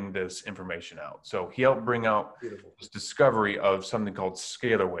bring this information out. So he helped bring out this discovery of something called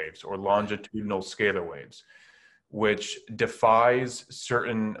scalar waves or longitudinal scalar waves, which defies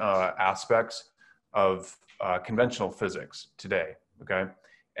certain aspects of conventional physics today. Okay.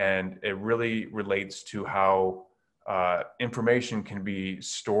 And it really relates to how information can be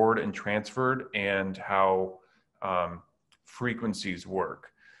stored and transferred and how frequencies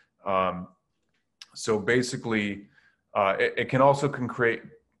work. So basically, it can also create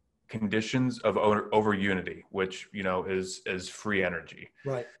conditions of over unity, which, is free energy.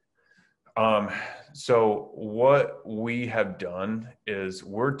 Right. So what we have done is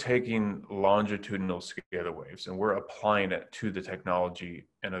we're taking longitudinal scalar waves and we're applying it to the technology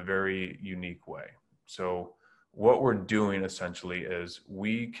in a very unique way. So what we're doing essentially is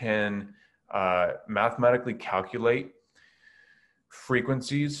we can mathematically calculate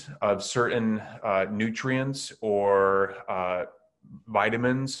frequencies of certain nutrients or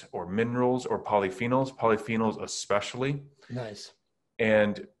vitamins or minerals or polyphenols especially. Nice.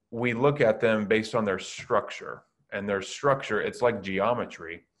 And we look at them based on their structure, and their structure, it's like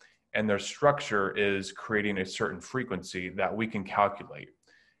geometry, and their structure is creating a certain frequency that we can calculate.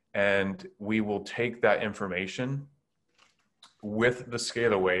 And we will take that information with the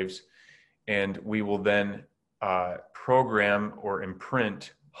scalar waves, and we will then program or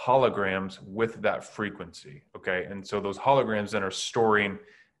imprint holograms with that frequency. Okay. And so those holograms then are storing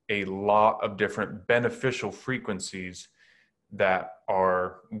a lot of different beneficial frequencies that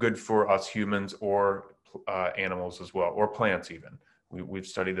are good for us humans or animals as well, or plants even. We've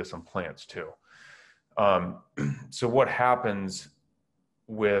studied this on plants too. So what happens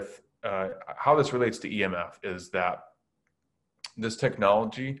with how this relates to EMF is that this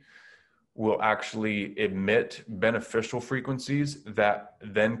technology will actually emit beneficial frequencies that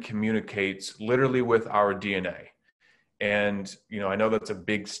then communicates literally with our DNA. And, I know that's a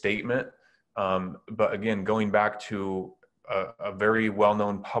big statement, but again, going back to a very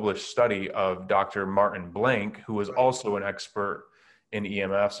well-known published study of Dr. Martin Blank, who was also an expert in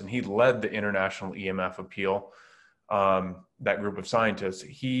EMFs, and he led the International EMF Appeal, that group of scientists.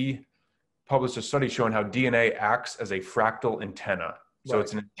 He published a study showing how DNA acts as a fractal antenna. So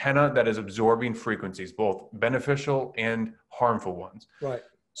it's an antenna that is absorbing frequencies, both beneficial and harmful ones. Right.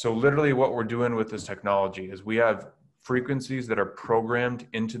 So literally what we're doing with this technology is we have frequencies that are programmed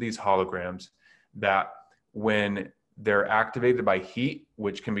into these holograms that when they're activated by heat,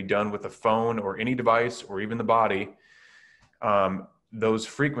 which can be done with a phone or any device or even the body, those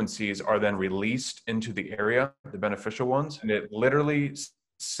frequencies are then released into the area, the beneficial ones, and it literally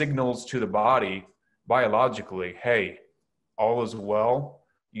signals to the body biologically, hey, all is well.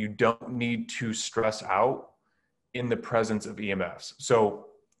 You don't need to stress out in the presence of EMFs. So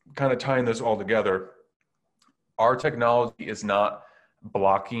kind of tying this all together, our technology is not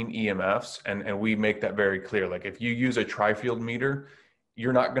blocking EMFs. And we make that very clear. Like if you use a tri-field meter,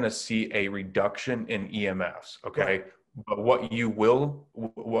 you're not going to see a reduction in EMFs. Okay. Right. But what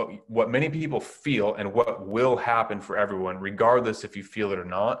many people feel and what will happen for everyone, regardless if you feel it or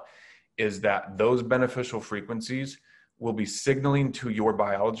not, is that those beneficial frequencies will be signaling to your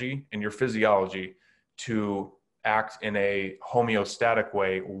biology and your physiology to act in a homeostatic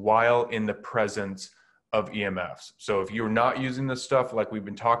way while in the presence of EMFs. So if you're not using this stuff like we've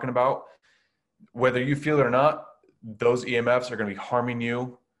been talking about, whether you feel it or not, those EMFs are going to be harming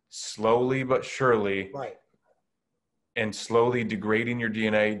you slowly but surely. Right. And slowly degrading your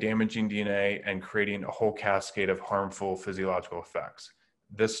DNA, damaging DNA, and creating a whole cascade of harmful physiological effects.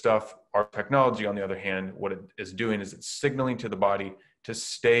 This stuff, our technology, on the other hand, what it is doing is it's signaling to the body to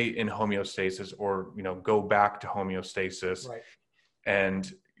stay in homeostasis or, go back to homeostasis. Right.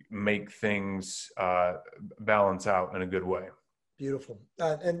 And make things balance out in a good way. Beautiful.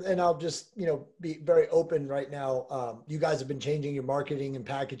 And I'll just, be very open right now. You guys have been changing your marketing and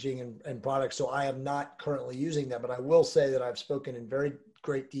packaging and products. So I am not currently using them, but I will say that I've spoken in very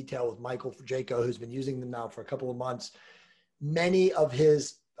great detail with Michael 𝘼𝙗𝙤𝙬, who's been using them now for a couple of months. Many of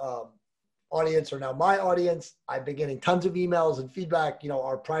his audience are now my audience. I've been getting tons of emails and feedback.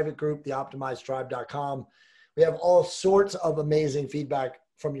 Our private group, the 𝘼𝙗𝙤𝙪𝙩.com. We have all sorts of amazing feedback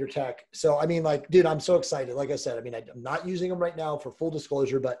from your tech. So, I mean, like, dude, I'm so excited. Like I said, I mean, I'm not using them right now for full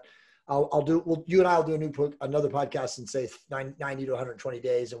disclosure, but you and I will do another podcast in say 90 to 120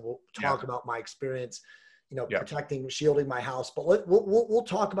 days. And we'll talk about my experience, protecting, shielding my house, but we'll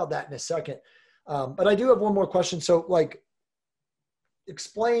talk about that in a second. But I do have one more question. So like,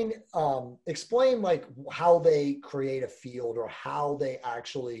 explain like how they create a field, or how they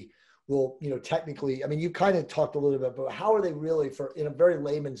actually will, technically, I mean, you kind of talked a little bit, but how are they really, in a very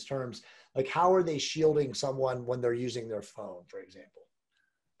layman's terms, like how are they shielding someone when they're using their phone, for example?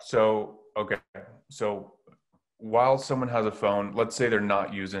 So, okay. So while someone has a phone, let's say they're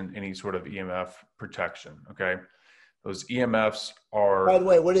not using any sort of EMF protection. Okay. Those EMFs are, by the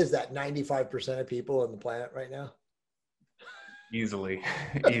way, what is that? 95% of people on the planet right now? Easily.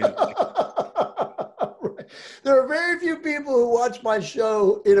 Right. There are very few people who watch my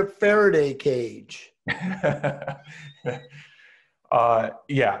show in a Faraday cage.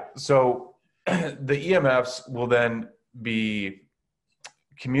 Yeah. So the EMFs will then be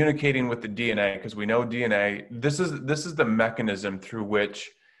communicating with the DNA, because we know DNA, this is the mechanism through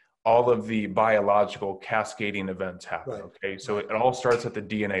which all of the biological cascading events happen. Right. Okay. So it all starts at the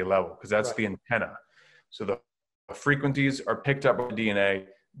DNA level, because that's the antenna. So the frequencies are picked up by DNA.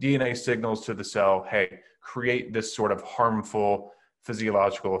 DNA signals to the cell, hey, create this sort of harmful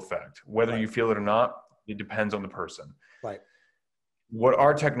physiological effect. Whether you feel it or not, it depends on the person. Right. What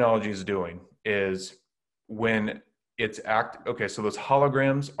our technology is doing is when it's okay, so those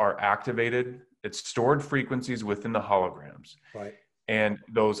holograms are activated. It's stored frequencies within the holograms. Right. And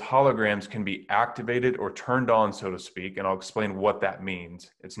those holograms can be activated or turned on, so to speak. And I'll explain what that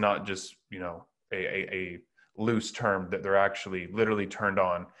means. It's not just, a loose term, that they're actually literally turned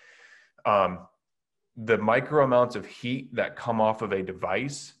on. The micro amounts of heat that come off of a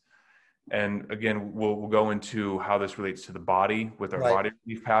device, and again, we'll go into how this relates to the body with our body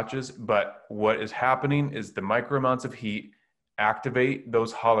relief patches. But what is happening is the micro amounts of heat activate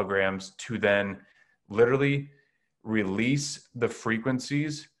those holograms to then literally release the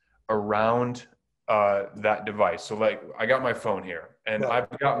frequencies around that device. So like, I got my phone here, and I've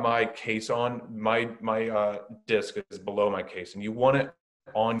got my case on. My disc is below my case, and you want it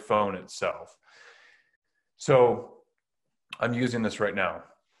on phone itself. So I'm using this right now.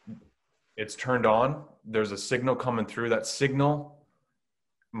 It's turned on. There's a signal coming through. That signal,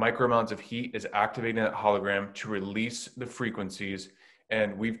 micro amounts of heat, is activating that hologram to release the frequencies.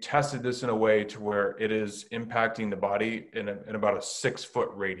 And we've tested this in a way to where it is impacting the body in about a 6-foot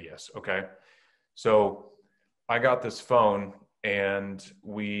radius. Okay. So I got this phone, and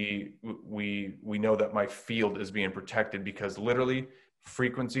we know that my field is being protected, because literally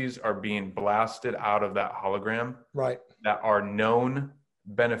frequencies are being blasted out of that hologram that are known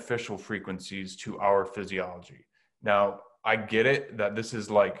beneficial frequencies to our physiology. Now, I get it that this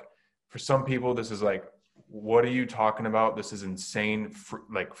is like, for some people, this is like, what are you talking about? This is insane.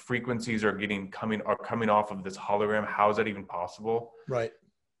 Like, frequencies are coming off of this hologram. How is that even possible? Right.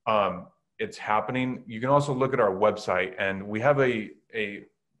 It's happening. You can also look at our website, and we have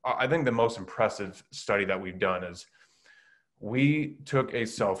I think the most impressive study that we've done is we took a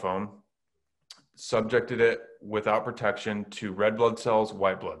cell phone, subjected it without protection to red blood cells,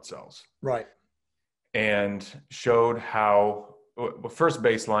 white blood cells. Right. And showed how, first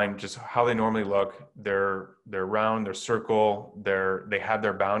baseline, just how they normally look. They're round, they're circle, they have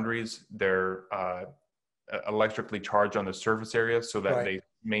their boundaries, they're electrically charged on the surface area so that they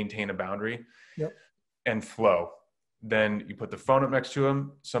maintain a boundary and flow. Then you put the phone up next to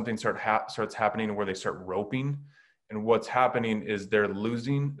them, something starts happening where they start roping. And what's happening is they're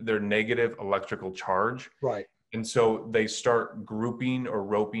losing their negative electrical charge. Right. And so they start grouping or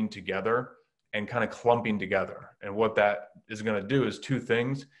roping together and kind of clumping together. And what that is going to do is two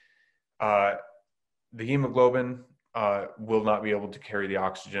things. The hemoglobin will not be able to carry the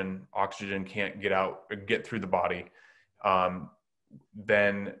oxygen. Oxygen can't get out or get through the body.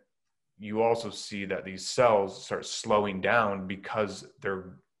 Then you also see that these cells start slowing down because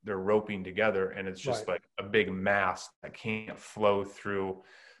they're roping together, and it's just like a big mass that can't flow through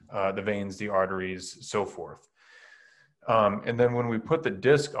the veins, the arteries, so forth. And then when we put the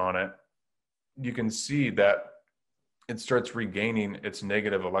disc on it, you can see that it starts regaining its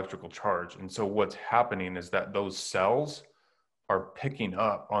negative electrical charge. And so what's happening is that those cells are picking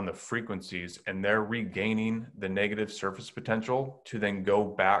up on the frequencies, and they're regaining the negative surface potential to then go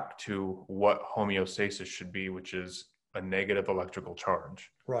back to what homeostasis should be, which is a negative electrical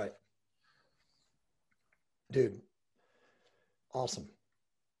charge. Right. Dude. Awesome.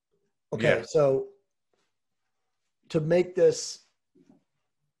 Okay. Yeah. So to make this,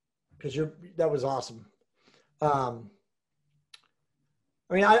 because that was awesome. Um,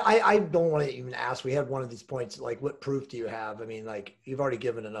 I mean, I don't want to even ask. We had one of these points, like, what proof do you have? I mean, like, you've already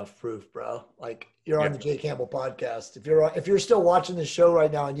given enough proof, bro. Like, you're Yeah. on the Jay Campbell podcast. If you're still watching this show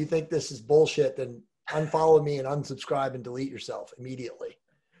right now and you think this is bullshit, then unfollow me and unsubscribe and delete yourself immediately.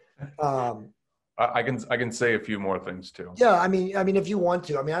 I can say a few more things too. Yeah, I mean, if you want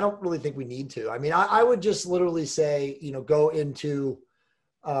to, I mean, I don't really think we need to. I mean, I would just literally say, go into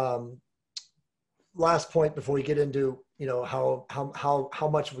last point before we get into, how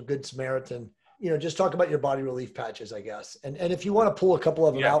much of a good Samaritan, just talk about your body relief patches, I guess. And if you want to pull a couple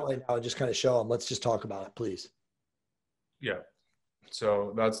of them out right now and just kind of show them, let's just talk about it, please. Yeah.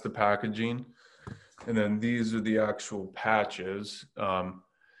 So that's the packaging. And then these are the actual patches.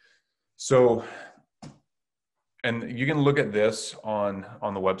 And you can look at this on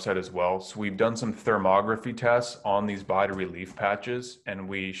the website as well. So we've done some thermography tests on these body relief patches, and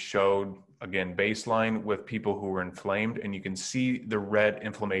we showed, again, baseline with people who were inflamed, and you can see the red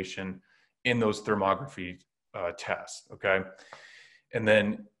inflammation in those thermography tests, okay? And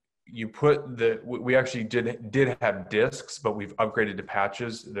then you put we actually did have discs, but we've upgraded to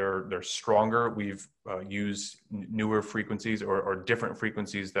patches. They're stronger. We've used newer frequencies or different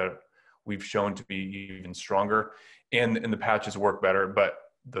frequencies that we've shown to be even stronger, and the patches work better. But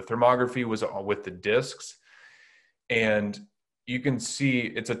the thermography was with the discs, and you can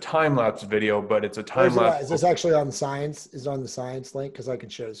see it's a time-lapse video, but it's a time-lapse. Is this actually on Science? Is it on the Science link? Because I can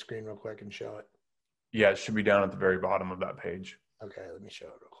share the screen real quick and show it. Yeah, it should be down at the very bottom of that page. Okay, let me show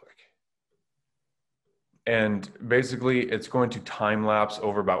it real quick. And basically, it's going to time-lapse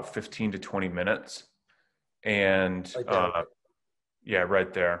over about 15 to 20 minutes. And yeah,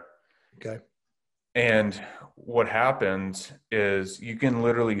 right there. Okay. And what happens is you can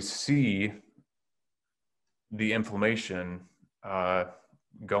literally see the inflammation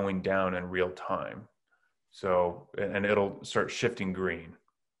going down in real time. So, and it'll start shifting green.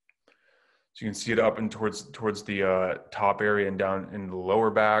 So you can see it up and towards the top area and down in the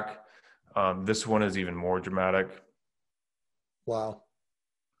lower back. This one is even more dramatic. Wow.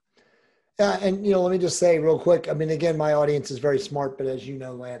 Yeah, and let me just say real quick. I mean, again, my audience is very smart, but as you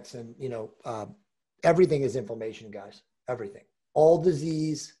know, Lance, and everything is inflammation, guys. Everything, all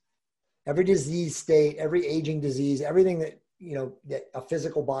disease, every disease state, every aging disease, everything that that a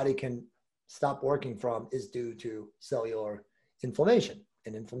physical body can stop working from is due to cellular inflammation.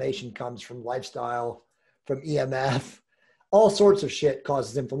 And inflammation comes from lifestyle, from EMF, all sorts of shit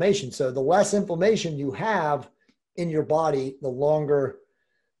causes inflammation. So the less inflammation you have in your body, the longer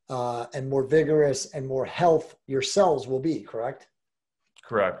and more vigorous and more health your cells will be, correct?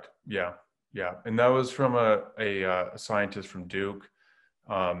 Correct. Yeah. Yeah. And that was from a scientist from Duke.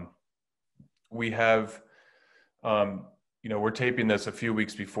 We have, we're taping this a few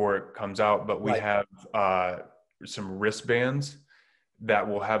weeks before it comes out, but we have some wristbands that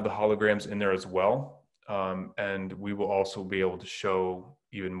will have the holograms in there as well. And we will also be able to show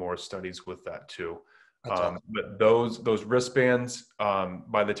even more studies with that too. Awesome. But those wristbands,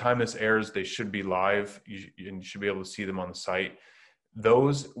 by the time this airs, they should be live. You should be able to see them on the site.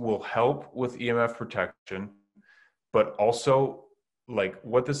 Those will help with EMF protection, but also like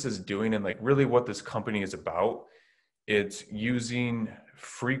what this is doing and like really what this company is about, it's using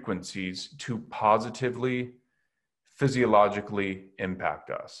frequencies to positively physiologically impact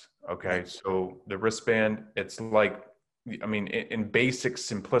us. Okay. So the wristband, it's like, I mean, in basic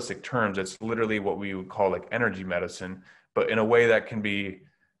simplistic terms, it's literally what we would call like energy medicine, but in a way that can be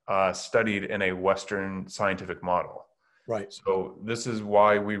studied in a Western scientific model. Right. So this is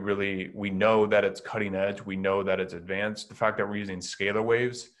why we know that it's cutting edge. We know that it's advanced. The fact that we're using scalar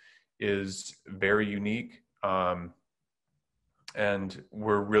waves is very unique. And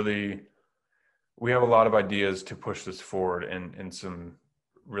we have a lot of ideas to push this forward in some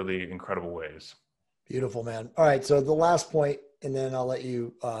really incredible ways. Beautiful, man. All right. So the last point, and then I'll let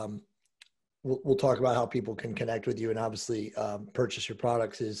you, we'll talk about how people can connect with you and obviously purchase your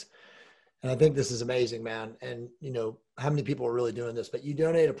products is, and I think this is amazing, man. And how many people are really doing this, but you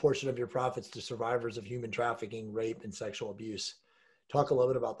donate a portion of your profits to survivors of human trafficking, rape, and sexual abuse. Talk a little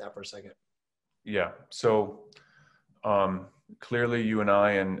bit about that for a second. Yeah. So clearly you and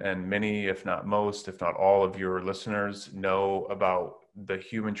I and many, if not most, if not all of your listeners know about the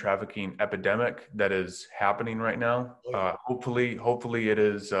human trafficking epidemic that is happening right now. Hopefully it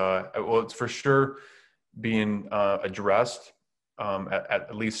is, it's for sure being addressed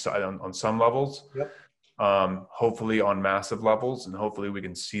at least on some levels. Yep. Hopefully on massive levels, and hopefully we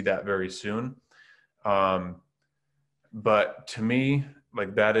can see that very soon. But to me,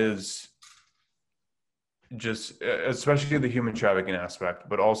 like that is just especially the human trafficking aspect,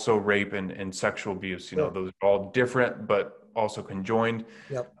 but also rape and sexual abuse. You know, Sure. those are all different, but also conjoined.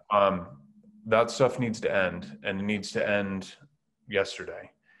 Yep. Um, that stuff needs to end, and it needs to end yesterday.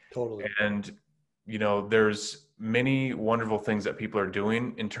 Totally. And, you know, there's many wonderful things that people are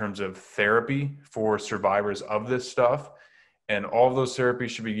doing in terms of therapy for survivors of this stuff. And all of those therapies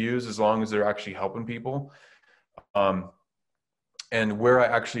should be used as long as they're actually helping people. Um, and where I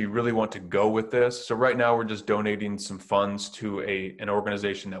actually really want to go with this. So right now we're just donating some funds to an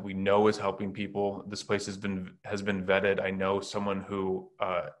organization that we know is helping people. This place has been vetted. I know someone who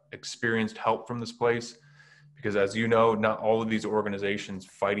experienced help from this place, because as you know, not all of these organizations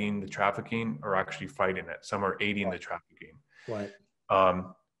fighting the trafficking are actually fighting it. Some are aiding the trafficking. Right.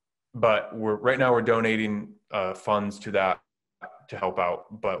 But right now we're donating funds to that to help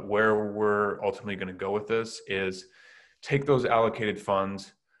out. But where we're ultimately going to go with this is take those allocated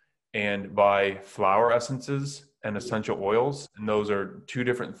funds and buy flower essences and essential oils. And those are two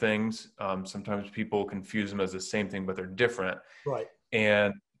different things. Sometimes people confuse them as the same thing, but they're different. Right.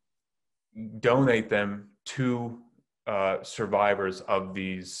 And donate them to survivors of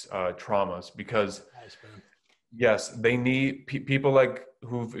these traumas, because Nice, man. yes, they need people like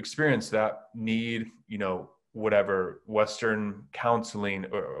who've experienced that need, you know, whatever Western counseling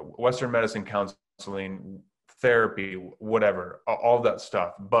or Western medicine counseling, therapy, whatever, all that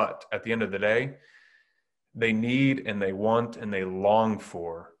stuff. But at the end of the day, they need and they want and they long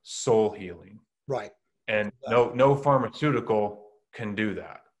for soul healing. Right. And no pharmaceutical can do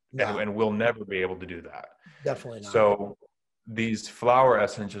that. No, And we'll never be able to do that. definitely not. So these flower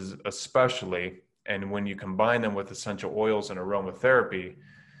essences, especially, and when you combine them with essential oils and aromatherapy,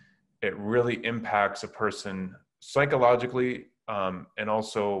 it really impacts a person psychologically, and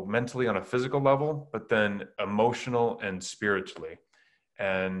also mentally on a physical level, but then emotional and spiritually.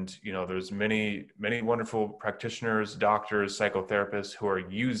 And, you know, there's many wonderful practitioners, doctors, psychotherapists who are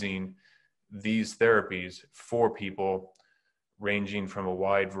using these therapies for people ranging from a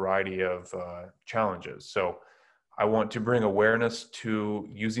wide variety of challenges. So I want to bring awareness to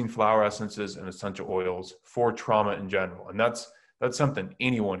using flower essences and essential oils for trauma in general. And that's something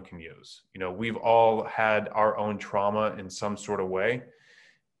anyone can use. You know, we've all had our own trauma in some sort of way,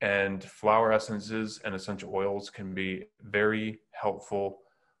 and flower essences and essential oils can be very helpful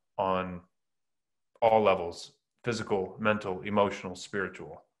on all levels: physical, mental, emotional,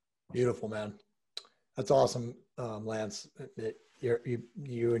 spiritual. Beautiful, man. That's awesome, Lance. That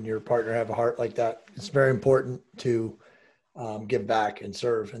you and your partner have a heart like that. It's very important to give back and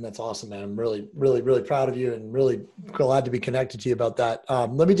serve, and that's awesome, man. I'm really, really, really proud of you, and really glad to be connected to you about that.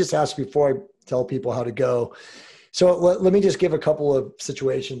 Let me just ask before I tell people how to go. So let me just give a couple of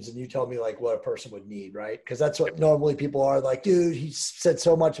situations, and you tell me like what a person would need, right? Because that's what normally people are like, dude, he said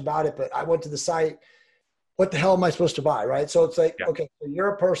so much about it, but I went to the site. What the hell am I supposed to buy, right? So it's like, okay, so you're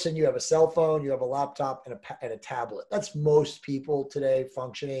a person, you have a cell phone, you have a laptop and a tablet. That's most people today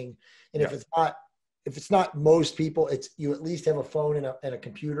functioning. And if it's not most people, it's you at least have a phone and a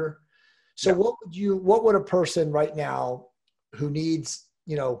computer. So what would a person right now who needs,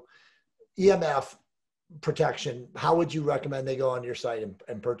 you know, EMF protection, how would you recommend they go on your site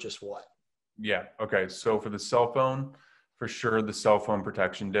and purchase what? Yeah. Okay. So for the cell phone, for sure, the cell phone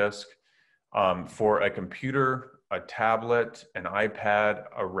protection disc. For a computer, a tablet, an iPad,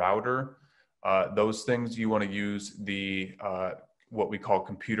 a router, those things you want to use the what we call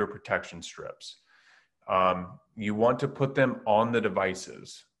computer protection strips. You want to put them on the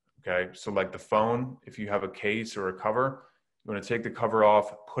devices. Okay. So like the phone, if you have a case or a cover, you want to take the cover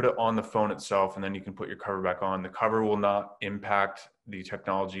off, put it on the phone itself, and then you can put your cover back on. The cover will not impact the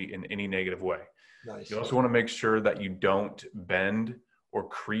technology in any negative way. Nice. You also want to make sure that you don't bend or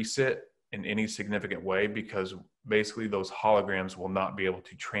crease it in any significant way, because basically those holograms will not be able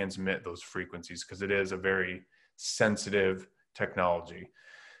to transmit those frequencies, because it is a very sensitive technology.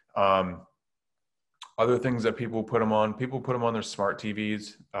 Other things that people put them on their smart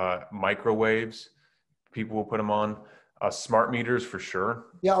TVs, microwaves, people will put them on, smart meters for sure.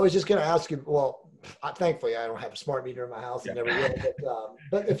 Yeah, I was just going to ask you, well, thankfully I don't have a smart meter in my house and never will,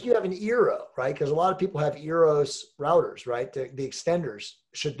 but if you have an Eero, right? Because a lot of people have Eeros routers, right? The extenders,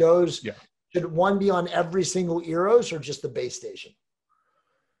 should one be on every single Eeros or just the base station?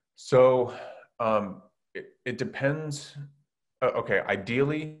 So it depends. Okay,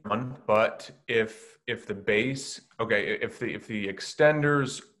 ideally one, but if the base, if the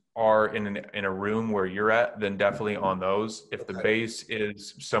extenders are in a room where you're at, then definitely on those. If the base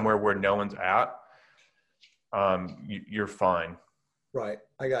is somewhere where no one's at, you're fine. Right.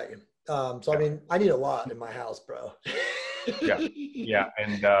 I got you. So, I mean, I need a lot in my house, bro. Yeah. Yeah.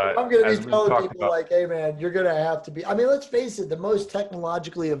 And I'm going to as be we've telling talked people about, like, hey man, you're going to have to be, I mean, let's face it, the most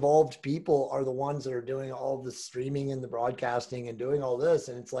technologically evolved people are the ones that are doing all the streaming and the broadcasting and doing all this.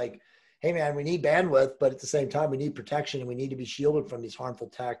 And it's like, hey man, we need bandwidth, but at the same time, we need protection and we need to be shielded from these harmful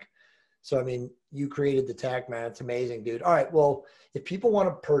tech. So, I mean, you created the tech, man. It's amazing, dude. All right. Well, if people want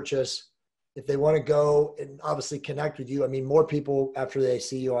to purchase, if they want to go and obviously connect with you, I mean, more people after they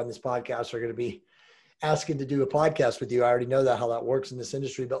see you on this podcast are going to be asking to do a podcast with you. I already know that how that works in this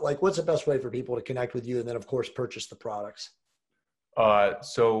industry, but like, what's the best way for people to connect with you? And then of course, purchase the products.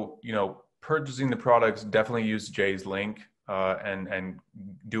 So, purchasing the products, definitely use Jay's link, and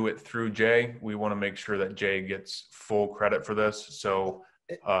do it through Jay. We want to make sure that Jay gets full credit for this. So,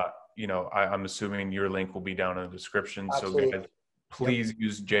 I'm assuming your link will be down in the description. Absolutely. So guys, please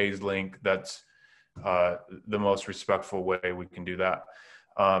use Jay's link. That's the most respectful way we can do that.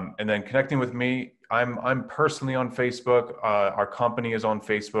 And then connecting with me, I'm personally on Facebook. Our company is on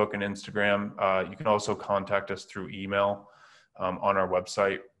Facebook and Instagram. You can also contact us through email on our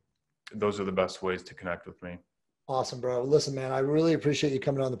website. Those are the best ways to connect with me. Awesome, bro. Listen, man, I really appreciate you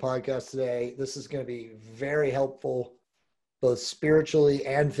coming on the podcast today. This is going to be very helpful, both spiritually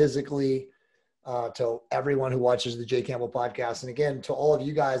and physically, to everyone who watches the Jay Campbell podcast. And again, to all of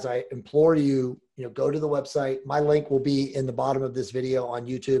you guys, I implore you, go to the website. My link will be in the bottom of this video on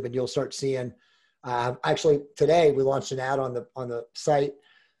YouTube, and you'll start seeing, actually today we launched an ad on the site,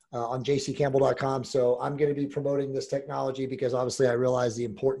 on jccampbell.com. So I'm going to be promoting this technology because obviously I realize the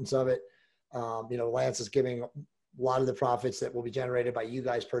importance of it. Lance is giving a lot of the profits that will be generated by you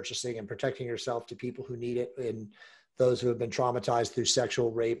guys purchasing and protecting yourself to people who need it, and those who have been traumatized through sexual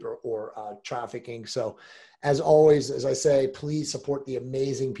rape or trafficking. So as always, as I say, please support the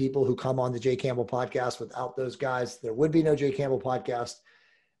amazing people who come on the Jay Campbell podcast. Without those guys, there would be no Jay Campbell podcast.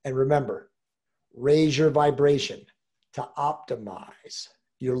 And remember, raise your vibration to optimize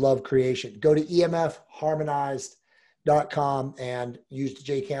your love creation. Go to EMFharmonized.com and use the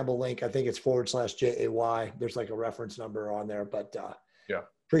Jay Campbell link. I think it's /JAY. There's like a reference number on there, but yeah.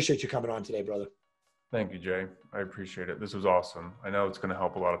 Appreciate you coming on today, brother. Thank you, Jay. I appreciate it. This was awesome. I know it's going to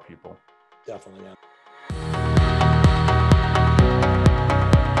help a lot of people. Definitely, man.